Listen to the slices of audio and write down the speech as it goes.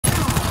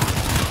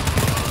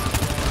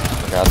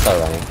Okay, I'll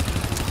start running.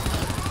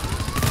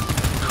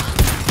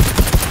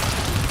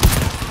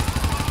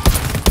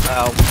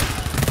 Oh.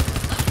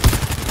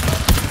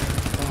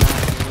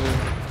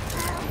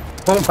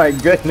 Oh my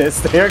goodness,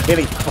 they're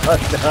getting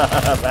fucked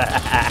up.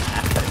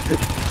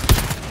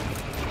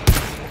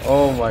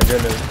 Oh my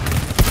goodness.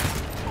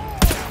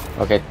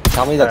 Okay,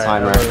 tell me the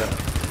timer.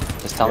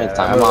 Just tell me the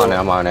time.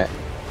 I'm on it.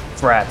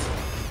 Frat.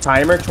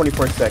 Timer,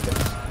 24 seconds.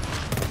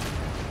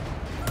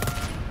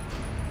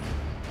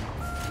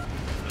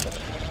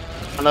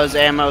 And those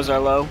ammos are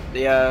low,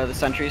 the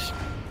sentries.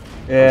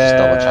 Yeah. Just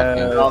double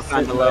checking. All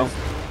kind of low.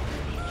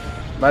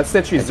 My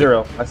sentry's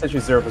 0. My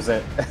sentry's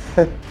 0%.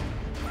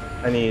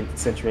 I need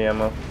sentry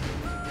ammo.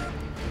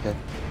 Okay.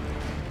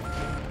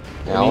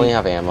 Yeah, I only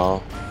have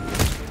ammo.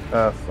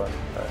 Oh, fuck.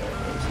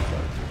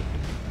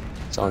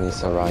 Someone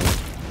needs to run.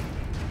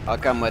 I'll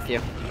come with you.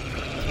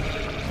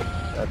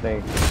 I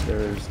think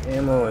there's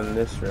ammo in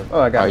this room.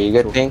 Oh, I got Are you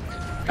good, Pink?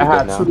 I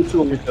have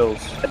 2 refills.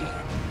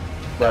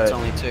 That's But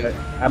only 2.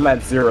 I'm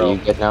at 0. Are you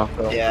good now?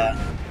 So. Yeah,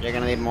 you're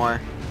gonna need more.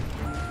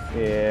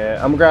 Yeah,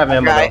 I'm grabbing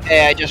ammo.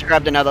 Hey, I just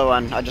grabbed another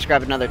one. I just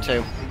grabbed another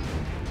 2.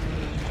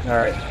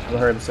 Alright, I'm gonna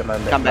hurry up and set my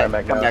Come back,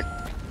 back come down.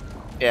 back.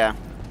 Yeah.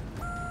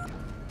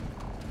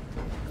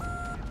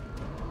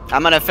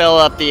 I'm gonna fill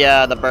up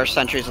the burst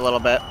sentries a little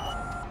bit.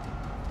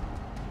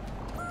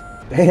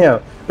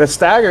 Damn, the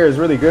stagger is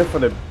really good for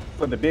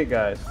the big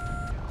guys.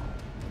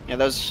 Yeah,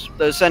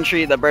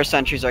 the burst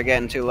sentries are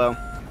getting too low.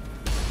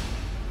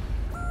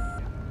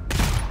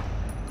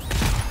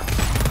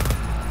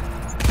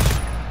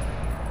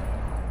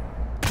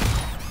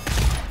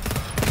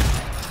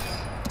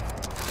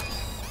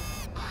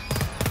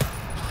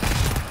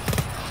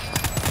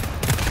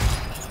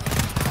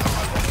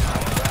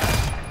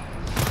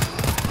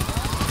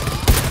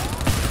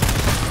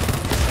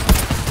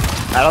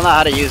 I don't know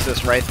how to use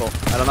this rifle.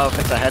 I don't know if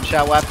it's a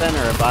headshot weapon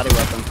or a body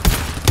weapon.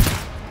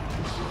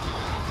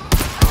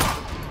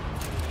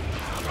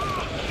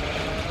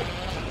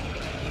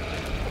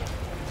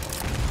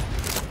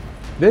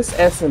 This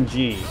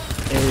SMG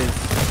is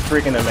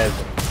freaking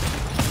amazing.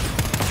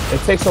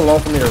 It takes so long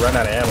for me to run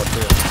out of ammo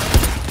too.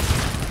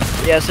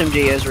 The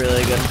SMG is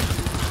really good.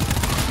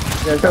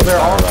 Yeah, because they're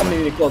all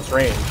coming to close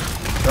range.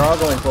 They're all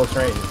going close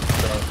range,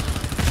 so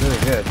it's really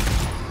good.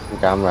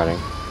 Okay, I'm running.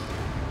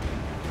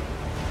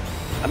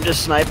 I'm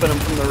just sniping them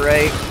from the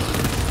right.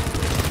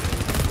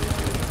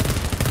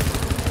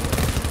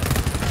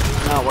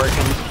 Not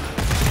working.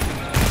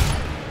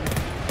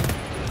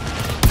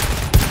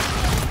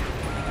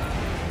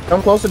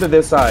 Come closer to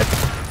this side.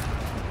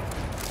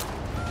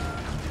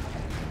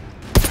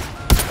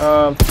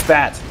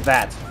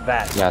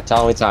 That. Yeah,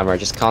 tell me timer.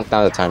 Just count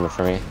down the timer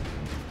for me.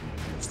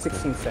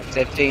 16 seconds.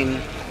 15,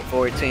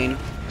 14,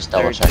 Just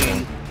double 13,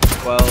 checking.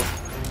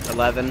 12,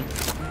 11,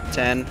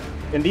 10.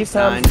 In these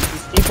times, 9,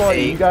 just keep on.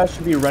 8, You guys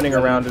should be running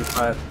 7, around and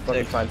find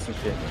 6. some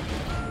shit.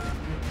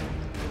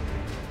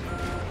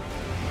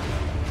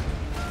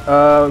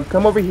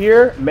 Come over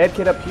here. Med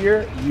kit up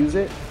here. Use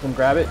it. Come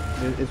grab it.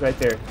 It's right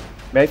there.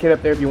 Med kit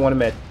up there if you want a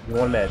med. You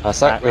want a med.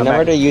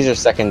 Remember to use your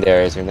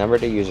secondaries. Remember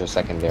to use your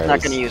secondaries. I'm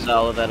not going to use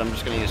all of it. I'm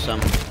just going to use some.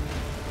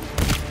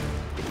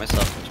 Keep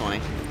myself to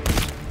 20.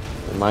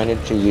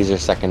 Reminded to use your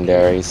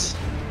secondaries.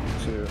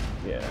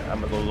 Yeah,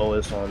 I'm the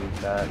lowest on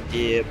that.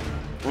 Yep.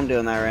 I'm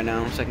doing that right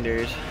now.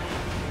 Secondaries.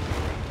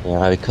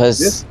 Yeah,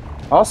 because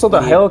Also,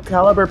 the hell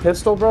caliber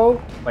pistol,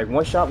 bro. Like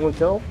one shot, one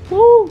kill.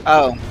 Woo!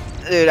 Oh,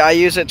 dude, I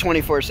use it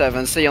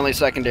 24/7. It's the only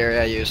secondary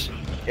I use.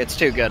 It's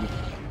too good.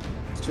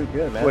 It's too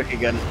good, man.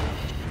 Wicked good.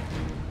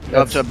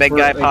 Go up to a big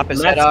guy, pop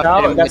his head off,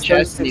 hit him in the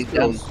chest, and he's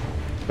done.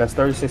 That's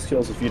 36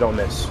 kills if you don't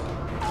miss.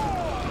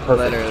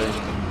 Perfect.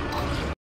 Literally.